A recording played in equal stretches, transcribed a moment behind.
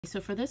So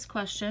for this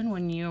question,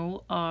 when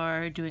you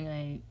are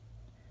doing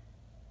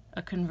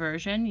a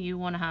conversion, you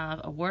want to have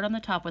a word on the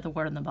top with a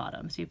word on the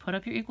bottom. So you put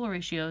up your equal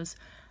ratios,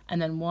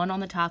 and then one on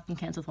the top can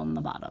cancel with one on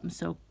the bottom.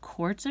 So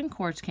quarts and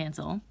quarts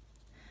cancel,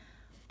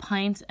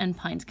 pints and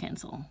pints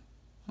cancel.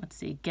 Let's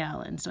see,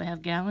 gallons. Do I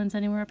have gallons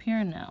anywhere up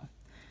here? No.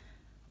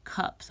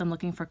 Cups, I'm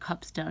looking for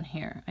cups down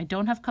here. I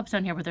don't have cups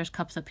down here, but there's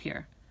cups up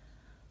here.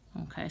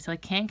 Okay, so I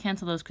can't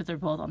cancel those because they're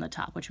both on the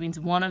top, which means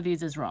one of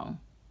these is wrong.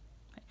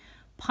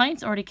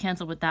 Pints already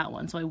canceled with that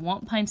one, so I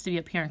want pints to be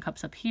up here and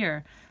cups up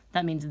here.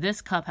 That means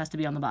this cup has to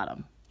be on the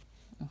bottom.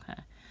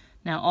 Okay.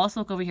 Now also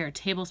look over here.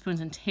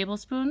 Tablespoons and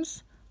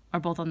tablespoons are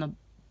both on the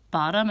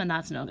bottom, and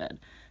that's no good.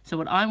 So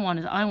what I want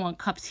is I want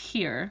cups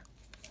here.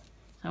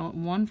 So I want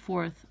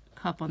 1/4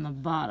 cup on the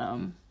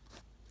bottom,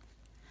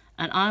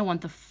 and I want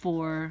the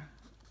 4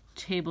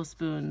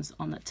 tablespoons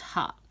on the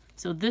top.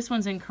 So this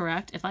one's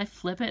incorrect. If I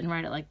flip it and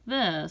write it like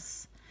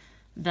this,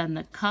 then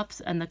the cups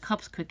and the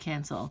cups could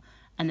cancel,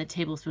 and the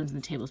tablespoons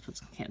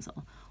can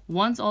cancel.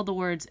 Once all the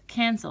words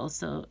cancel,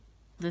 so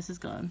this is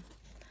gone,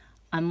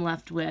 I'm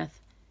left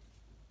with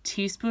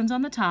teaspoons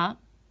on the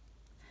top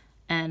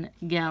and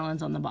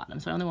gallons on the bottom.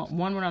 So I only want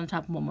one word on the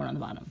top and one word on the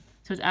bottom.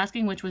 So it's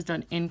asking which was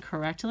done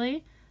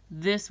incorrectly.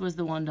 This was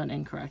the one done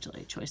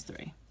incorrectly, choice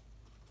 3.